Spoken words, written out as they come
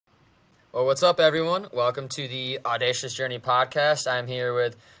Well, what's up, everyone? Welcome to the Audacious Journey podcast. I'm here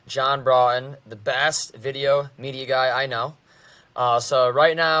with John Broughton, the best video media guy I know. So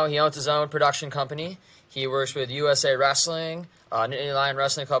right now, he owns his own production company. He works with USA Wrestling, Nittany Lion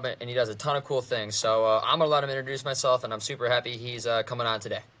Wrestling Club, and he does a ton of cool things. So I'm going to let him introduce myself, and I'm super happy he's coming on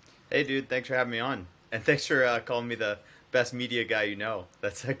today. Hey, dude, thanks for having me on. And thanks for calling me the best media guy you know.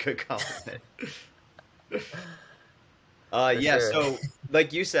 That's a good compliment. Yeah, Sure. so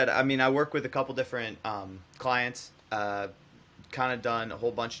like you said, I mean, I work with a couple different clients, kind of done a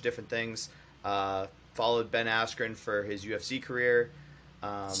whole bunch of different things. Followed Ben Askren for his UFC career.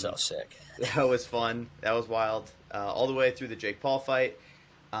 So sick. That was fun. That was wild. All the way through the Jake Paul fight.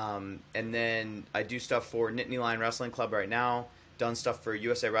 And then I do stuff for Nittany Lion Wrestling Club right now. Done stuff for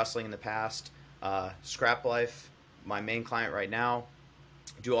USA Wrestling in the past. Scrap Life, my main client right now.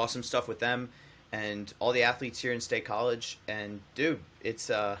 Do awesome stuff with them and all the athletes here in State College. And dude, it's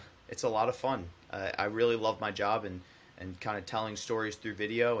a lot of fun. I really love my job and kind of telling stories through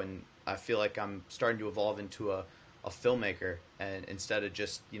video. And I feel like I'm starting to evolve into a filmmaker and instead of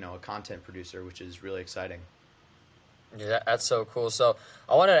just, a content producer, which is really exciting. Yeah, that's so cool. So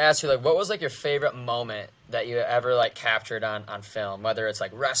I wanted to ask you, what was your favorite moment that you ever captured on film? Whether it's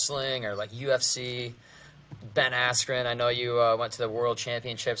wrestling or UFC, Ben Askren. I know you went to the World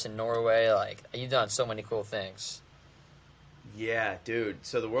Championships in Norway. You've done so many cool things. Yeah, dude.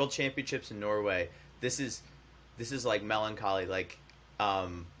 So the World Championships in Norway, this is melancholy.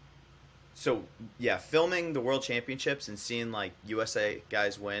 So yeah, filming the World Championships and seeing USA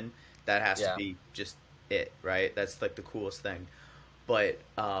guys win, that has to Yeah, be just it, right? That's the coolest thing. But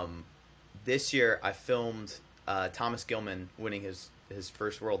this year I filmed Thomas Gilman winning his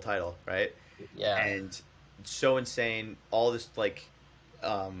first world title, right? yeah, And so insane, all this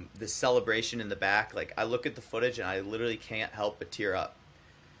this celebration in the back. I look at the footage and I literally can't help but tear up.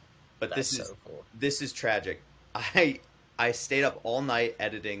 But that's so cool. this is tragic. I stayed up all night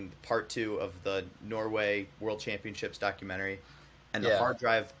editing part 2 of the Norway World Championships documentary, and the Yeah, hard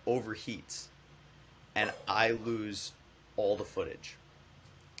drive overheats and I lose all the footage.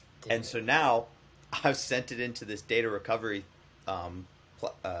 And dude. so now I've sent it into this data recovery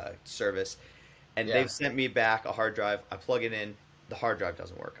service, and Yeah, they've sent me back a hard drive. I plug it in, the hard drive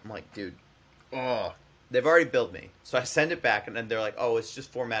doesn't work. I'm like, dude, oh, they've already billed me. So I send it back, and then they're like, oh, it's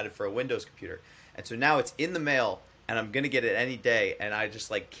just formatted for a Windows computer. And so now it's in the mail, and I'm gonna get it any day, and I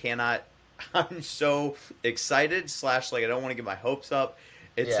just cannot. I'm so excited. Slash, I don't want to get my hopes up.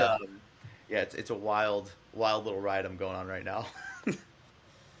 It's yeah. yeah, it's a wild little ride I'm going on right now.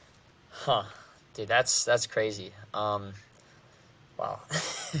 Huh, dude, that's crazy. Wow.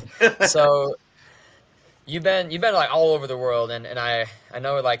 So you've been all over the world, and I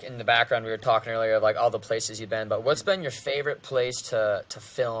know in the background we were talking earlier of all the places you've been, but what's been your favorite place to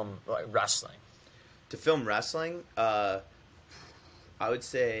film wrestling? To film wrestling, I would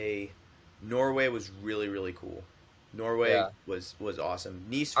say Norway was really really cool. Norway Yeah. was awesome.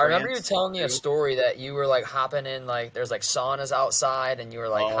 Nice, I remember you France telling me a too. story that you were hopping in there's saunas outside and you were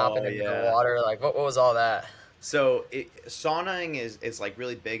hopping Oh into the yeah. water. What was all that? So saunaing is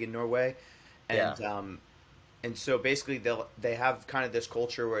really big in Norway, Yeah. and so basically they have kind of this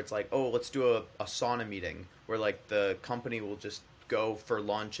culture where it's oh, let's do a sauna meeting where the company will just go for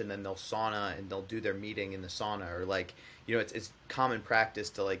lunch and then they'll sauna and they'll do their meeting in the sauna, or it's common practice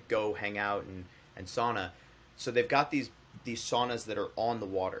to go hang out and sauna. So they've got these saunas that are on the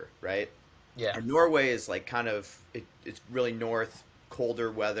water, right? Yeah. And Norway is it's really north,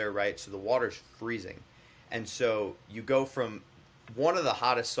 colder weather, right? So the water's freezing. And so you go from one of the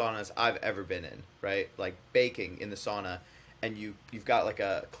hottest saunas I've ever been in, right? Baking in the sauna, and you've got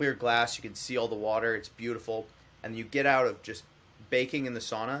a clear glass, you can see all the water, it's beautiful. And you get out of just baking in the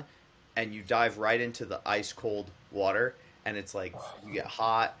sauna and you dive right into the ice cold water, and it's you get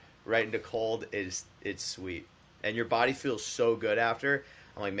hot right into cold. It's sweet. And your body feels so good after.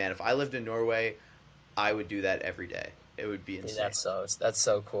 I'm like, man, if I lived in Norway, I would do that every day. It would be Dude, insane. that's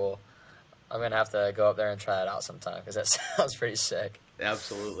so cool. I'm gonna have to go up there and try it out sometime because that sounds pretty sick.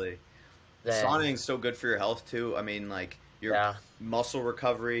 Absolutely. Dang. Sauning is so good for your health too. I mean, your Yeah. muscle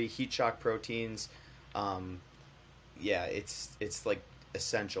recovery, heat shock proteins. Um, yeah, it's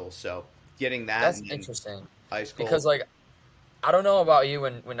essential. So getting that That's and then interesting ice because cold. I don't know about you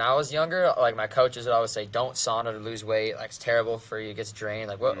when I was younger, my coaches would always say don't sauna to lose weight, it's terrible for you, it gets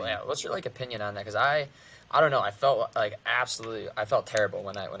drained. Mm. Yeah, what's your opinion on that? Because I don't know, I felt absolutely I felt terrible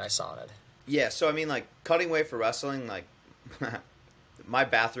when I saunaed. Yeah, so I mean, cutting weight for wrestling, my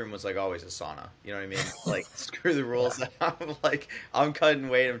bathroom was always a sauna. You know what I mean? Screw the Yeah. rules. I'm cutting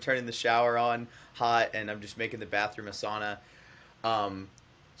weight. I'm turning the shower on hot, and I'm just making the bathroom a sauna. Um,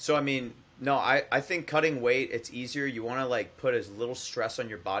 So I mean, no, I think cutting weight, it's easier. You want to like put as little stress on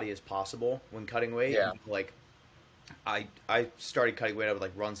your body as possible when cutting weight. Yeah. Like I started cutting weight. I would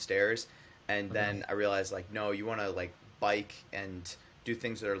like run stairs, and Hmm. then I realized like no, you want to like bike and do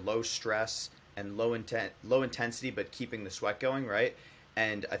things that are low stress and low intensity, but keeping the sweat going, right?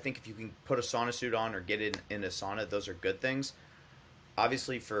 And I think if you can put a sauna suit on or get in a sauna, those are good things.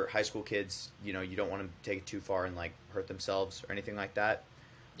 Obviously, for high school kids, you know, you don't want to take it too far and like hurt themselves or anything like that.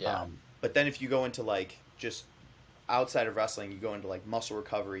 Yeah. But then if you go into like just outside of wrestling, you go into like muscle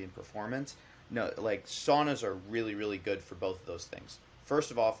recovery and performance. No, like saunas are really, really good for both of those things.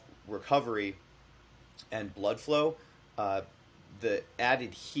 First of all, recovery and blood flow. Uh, the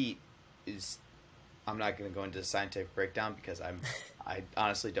added heat is. I'm not going to go into the scientific breakdown because I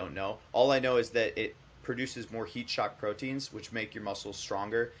honestly don't know. All I know is that it produces more heat shock proteins, which make your muscles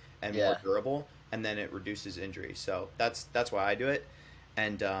stronger and more Yeah. durable, and then it reduces injury. So that's why I do it,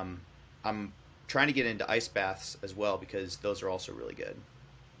 and I'm trying to get into ice baths as well because those are also really good.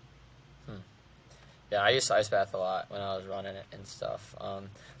 Hmm. Yeah, I used to ice bath a lot when I was running it and stuff.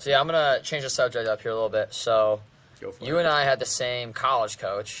 So yeah, I'm gonna change the subject up here a little bit. So Go for you it. and I had the same college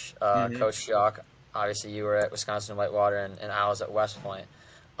coach, Hmm. Coach Shuck. Obviously, you were at Wisconsin Whitewater, and I was at West Point.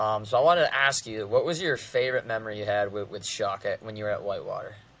 So I wanted to ask you, what was your favorite memory you had with Shuck when you were at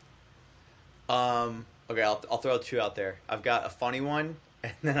Whitewater? Okay, I'll throw two out there. I've got a funny one,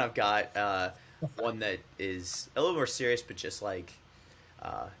 and then I've got one that is a little more serious, but just like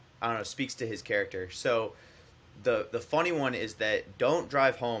I don't know, speaks to his character. So the funny one is that don't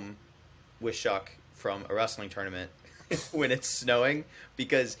drive home with Shuck from a wrestling tournament when it's snowing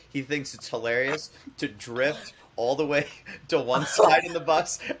because he thinks it's hilarious to drift all the way to one side in the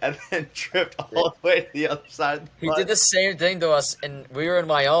bus and then drift all the way to the other side of the He did bus. the same thing to us, and we were in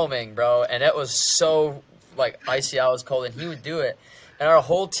Wyoming, bro, and it was so like icy out, it was cold, and he would do it, and our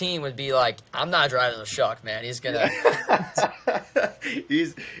whole team would be like, "I'm not driving the Shuck, man. He's gonna."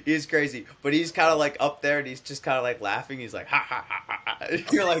 he's he's crazy, but he's kind of like up there and he's just kind of like laughing. He's like ha ha ha ha. Ha.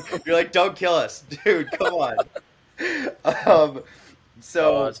 You're like don't kill us, dude. Come on. Um,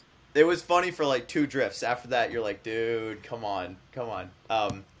 Oh, so it was funny for like two drifts. After that, you're like, dude, come on, come on.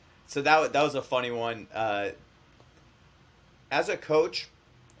 So that was a funny one. As a coach,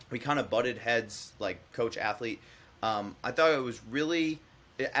 we kind of butted heads, like coach athlete. I thought it was really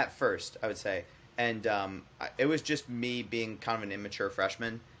at first, I would say, and it was just me being kind of an immature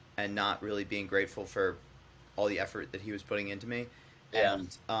freshman and not really being grateful for all the effort that he was putting into me. yeah,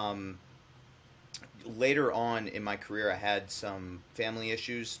 And later on in my career, I had some family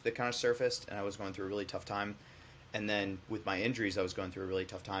issues that kind of surfaced, and I was going through a really tough time. And then with my injuries, I was going through a really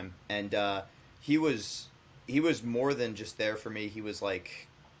tough time. And he was he was more than just there for me. He was like,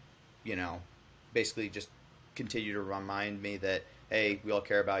 you know, basically just continue to remind me that hey, we all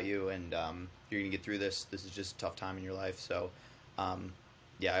care about you, and you're gonna get through this. This is just a tough time in your life. So,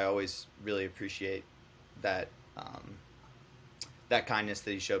 yeah, I always really appreciate that that kindness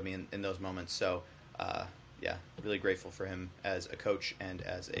that he showed me in those moments. So, yeah, really grateful for him as a coach and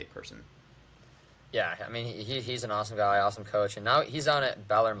as a person. yeah. I mean, he's an awesome guy, awesome coach, and now he's on at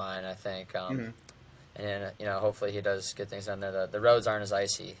Bellarmine, I think. Hmm. And hopefully he does good things down there. The roads aren't as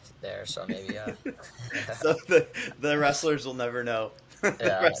icy there, so maybe. So the wrestlers will never know. The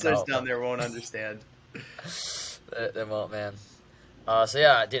Yeah, wrestlers no, down there won't understand. they won't, man. So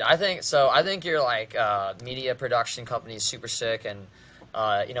yeah, dude, I think so. I think your like media production company is super sick, and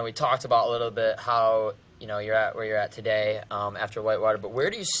we talked about a little bit how you're at where you're at today after Whitewater. But where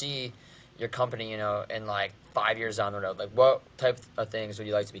do you see your company, in like 5 years down the road? Like, what type of things would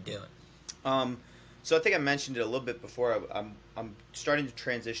you like to be doing? Um, so I think I mentioned it a little bit before. I'm starting to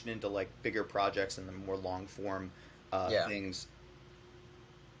transition into like bigger projects and the more long form Yeah, things.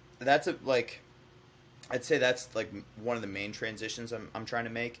 That's like I'd say that's like one of the main transitions I'm trying to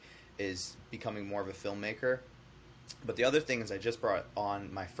make is becoming more of a filmmaker. But the other thing is I just brought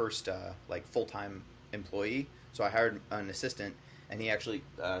on my first like full time employee. So I hired an assistant, and he actually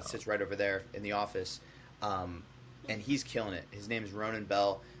sits right over there in the office, and he's killing it. His name is Ronan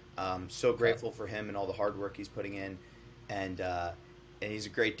Bell. So okay, grateful for him and all the hard work he's putting in, and he's a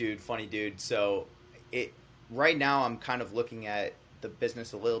great dude, funny dude. So it right now I'm kind of looking at the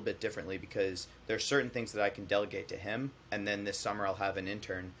business a little bit differently because there's certain things that I can delegate to him, and then this summer I'll have an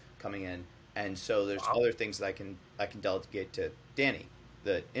intern coming in, and so there's wow, other things that I can delegate to Danny,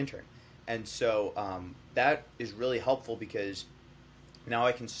 the intern, and so that is really helpful because now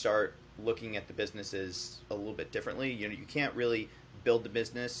I can start looking at the businesses a little bit differently. You can't really build the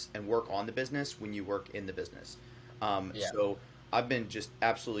business and work on the business when you work in the business. yeah, So I've been just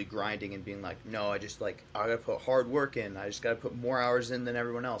absolutely grinding and being like, no, I gotta put hard work in. I just gotta put more hours in than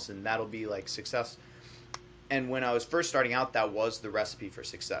everyone else, and that'll be like success. And when I was first starting out, that was the recipe for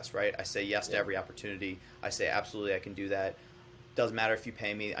success, right? I say yes to every opportunity. I say absolutely I can do that. Doesn't matter if you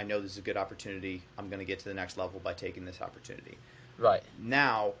pay me. I know this is a good opportunity. I'm going to get to the next level by taking this opportunity. Right.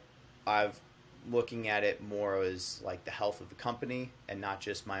 Now, I've looking at it more as like the health of the company and not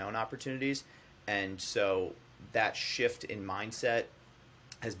just my own opportunities. And so that shift in mindset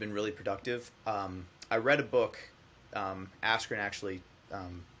has been really productive. I read a book. Askren actually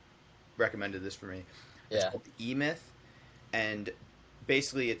recommended this for me. It's called The E-Myth, and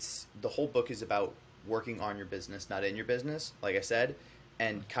basically the whole book is about working on your business, not in your business, like I said,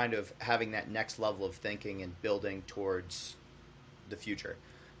 and kind of having that next level of thinking and building towards the future.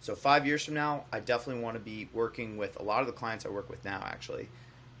 So 5 years from now, I definitely want to be working with a lot of the clients I work with now, actually,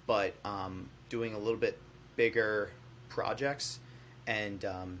 but doing a little bit bigger projects and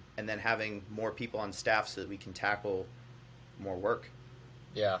then having more people on staff so that we can tackle more work.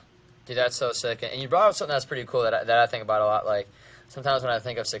 Yeah. Dude, that's so sick. And you brought up something that's pretty cool that I think about a lot. Like, sometimes when I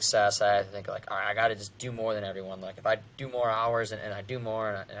think of success, I think, like, all right, I got to just do more than everyone. Like, if I do more hours and I do more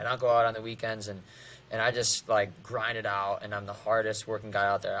and I don't go out on the weekends and I just, like, grind it out and I'm the hardest working guy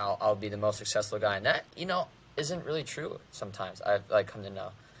out there, I'll be the most successful guy. And that, isn't really true sometimes. I've, like, come to know.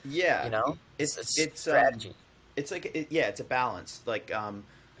 Yeah. It's strategy. It's like, it's a balance. Like,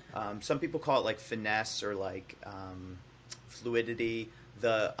 some people call it, like, finesse or, like, fluidity.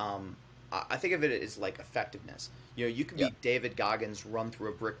 I think of it as like effectiveness. You can be David Goggins, run through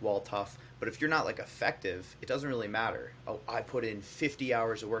a brick wall tough, but if you're not like effective, it doesn't really matter. Oh, I put in 50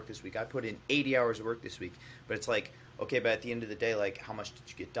 hours of work this week. I put in 80 hours of work this week. But it's like, okay, but at the end of the day, like, how much did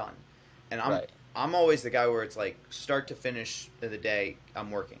you get done? And I'm always the guy where it's like start to finish of the day, I'm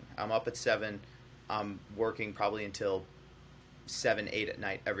working. I'm up at 7. I'm working probably until 7, 8 at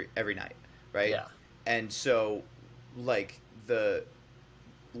night every night, right? Yeah. And so, like, the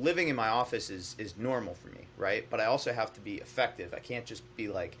living in my office is normal for me, right? But I also have to be effective. I can't just be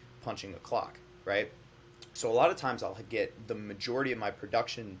like punching a clock, right? So a lot of times I'll get the majority of my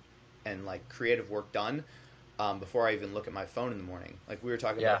production and like creative work done before I even look at my phone in the morning. Like we were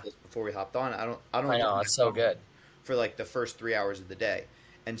talking about this before we hopped on. I don't I know, it's so good. For like the first 3 hours of the day.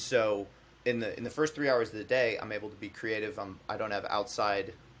 And so in the first 3 hours of the day, I'm able to be creative. I don't have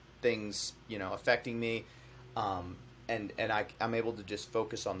outside things, affecting me. And I'm able to just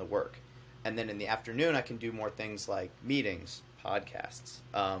focus on the work. And then in the afternoon, I can do more things like meetings, podcasts,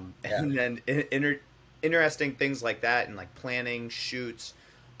 and then interesting things like that, and like planning, shoots,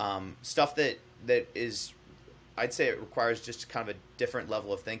 stuff that is, I'd say it requires just kind of a different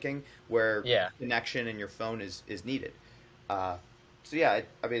level of thinking where connection and your phone is needed. I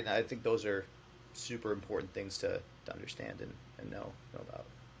think those are super important things to understand and know about.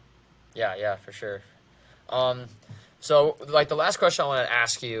 Yeah, for sure. So, like, the last question I want to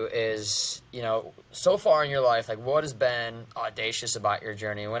ask you is, so far in your life, like, what has been audacious about your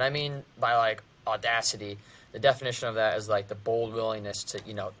journey? When I mean by, like, audacity, the definition of that is, like, the bold willingness to,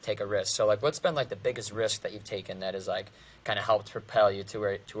 take a risk. So, like, what's been, like, the biggest risk that you've taken that has, like, kind of helped propel you to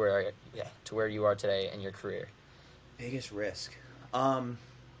where you are today in your career? Biggest risk? Well,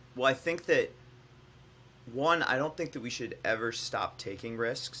 I think that, one, I don't think that we should ever stop taking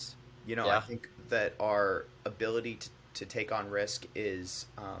risks. I think that our ability to take on risk is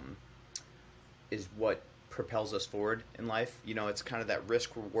what propels us forward in life. It's kind of that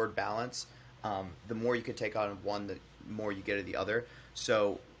risk-reward balance. The more you can take on one, the more you get of the other.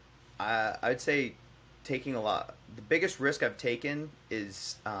 So I'd say taking a lot. The biggest risk I've taken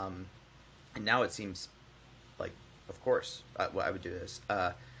is, and now it seems like, of course, I would do this,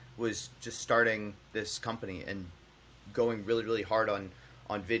 was just starting this company and going really, really hard on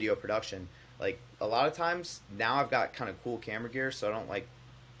video production. Like a lot of times now I've got kind of cool camera gear, so I don't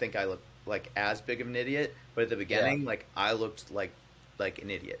think I look like as big of an idiot, but at the beginning like I looked like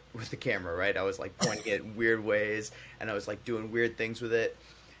an idiot with the camera, right? I was like pointing it in weird ways and I was like doing weird things with it,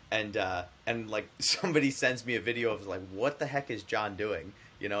 and like somebody sends me a video of like, what the heck is John doing?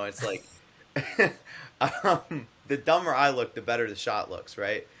 It's like the dumber I look, the better the shot looks,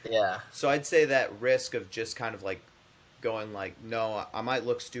 right? Yeah. So I'd say that risk of just kind of like going like, no, I might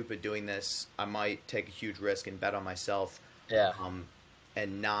look stupid doing this. I might take a huge risk and bet on myself. Yeah.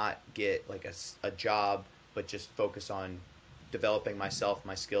 And not get like a job, but just focus on developing myself,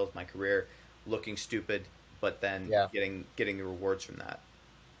 my skills, my career, looking stupid, but then getting the rewards from that.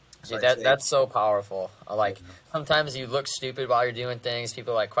 So that's so powerful. Like sometimes you look stupid while you're doing things.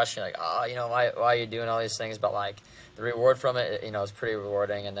 People like question like, why are you doing all these things? But like the reward from it, is pretty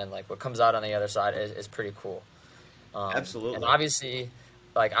rewarding. And then like what comes out on the other side is pretty cool. Absolutely. And obviously,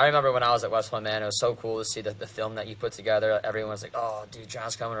 like, I remember when I was at West Point, man, it was so cool to see the film that you put together. Everyone's like, oh, dude,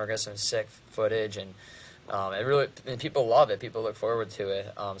 John's coming, we're going to get some sick footage. And and people love it. People look forward to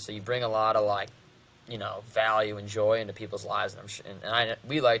it. So you bring a lot of, like, you know, value and joy into people's lives. And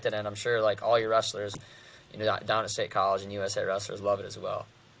we liked it, and I'm sure, like, all your wrestlers, you know, down at State College and USA Wrestlers love it as well.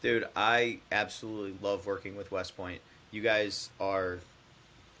 Dude, I absolutely love working with West Point. You guys are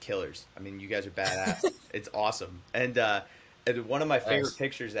killers. I mean, you guys are badass. It's awesome. And one of my favorite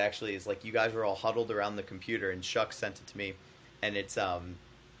pictures actually is like you guys were all huddled around the computer, and Chuck sent it to me, and it's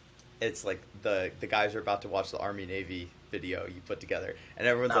like the guys are about to watch the Army Navy video you put together, and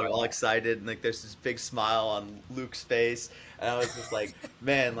everyone's like all excited, and like there's this big smile on Luke's face, and I was just like,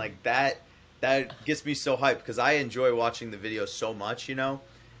 man, like that gets me so hyped because I enjoy watching the video so much, you know.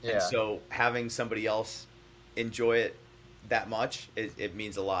 Yeah. And so having somebody else enjoy it that much, it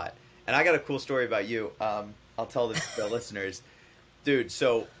means a lot. And I got a cool story about you. I'll tell the listeners. Dude,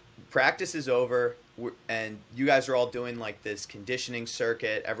 so practice is over, and you guys are all doing like this conditioning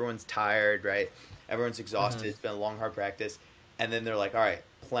circuit. Everyone's tired, right? Everyone's exhausted. Mm-hmm. It's been a long, hard practice. And then they're like, all right,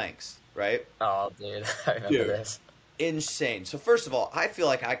 planks, right? Oh, dude. I remember this. Insane. So first of all, I feel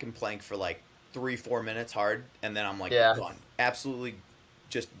like I can plank for like 3-4 minutes hard, and then I'm like, done. Absolutely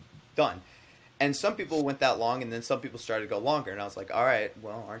just done. And some people went that long, and then some people started to go longer. And I was like, all right,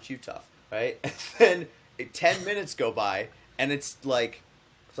 well, aren't you tough, right? And then 10 minutes go by, and it's like,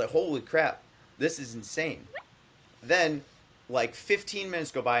 holy crap, this is insane. Then like 15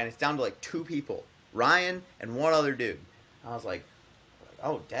 minutes go by, and it's down to like 2 people, Ryan and one other dude. I was like,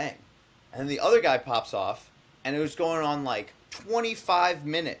 oh, dang. And then the other guy pops off, and it was going on like 25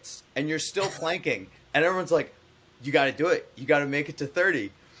 minutes, and you're still planking. And everyone's like, you got to do it. You got to make it to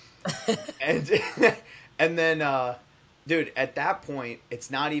 30. and then, dude, at that point, it's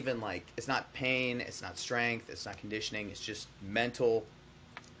not even like, it's not pain, it's not strength, it's not conditioning, it's just mental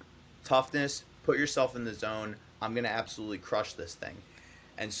toughness. Put yourself in the zone. I'm going to absolutely crush this thing.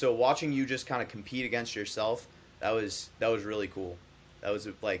 And so watching you just kind of compete against yourself, that was really cool. That was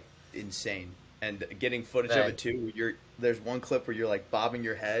like insane. And getting footage of it too, there's one clip where you're like bobbing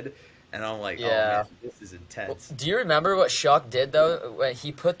your head, and I'm like, oh man, this is intense. Well, do you remember what Shuck did though? When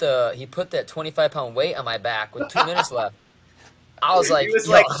he put that 25-pound weight on my back with 2 minutes left. I was like, he was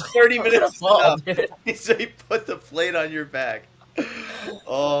like 30 minutes left. So he put the plate on your back.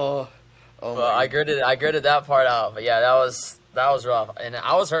 Oh well, I gritted that part out. But yeah, that was rough, and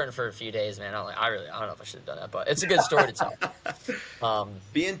I was hurting for a few days, man. I'm like, I don't know if I should have done that, but it's a good story to tell.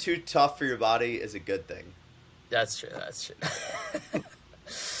 Being too tough for your body is a good thing. That's true.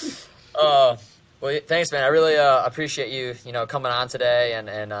 Well, thanks, man. I really appreciate you, coming on today,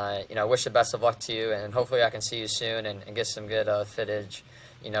 and wish the best of luck to you, and hopefully I can see you soon and get some good footage,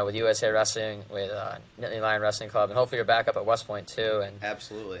 with USA Wrestling, with Nittany Lion Wrestling Club, and hopefully you're back up at West Point too, and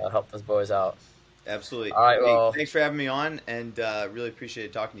absolutely help those boys out. Absolutely. All right, well, thanks for having me on, and really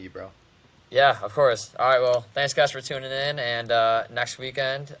appreciate talking to you, bro. Yeah, of course. All right, well, thanks, guys, for tuning in, and next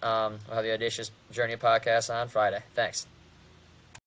weekend we'll have the Audacious Journey podcast on Friday. Thanks.